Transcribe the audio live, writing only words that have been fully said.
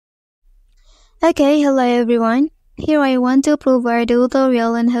Okay, hello everyone. Here I want to provide a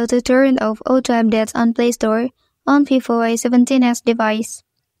tutorial on how to turn off auto updates on Play Store on Vivo Y17s device.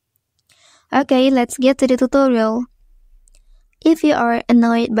 Okay, let's get to the tutorial. If you are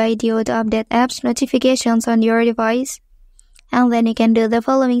annoyed by the auto update apps notifications on your device, and then you can do the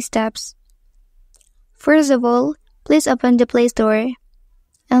following steps. First of all, please open the Play Store,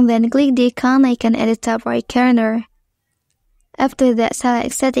 and then click the icon at the top right corner. After that,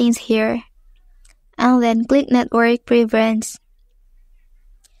 select Settings here, and then click Network Preference.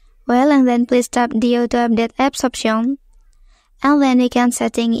 And then please tap the Auto Update Apps option, and then you can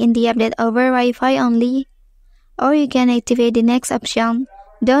setting in the update over Wi-Fi only, or you can activate the next option,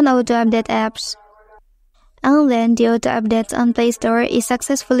 Don't Auto Update Apps. And then the auto updates on Play Store is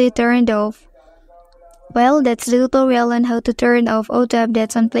successfully turned off. That's the tutorial on how to turn off auto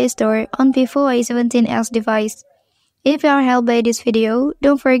updates on Play Store on Vivo Y17s device. If you are helped by this video,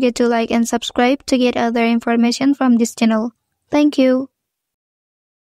 don't forget to like and subscribe to get other information from this channel. Thank you.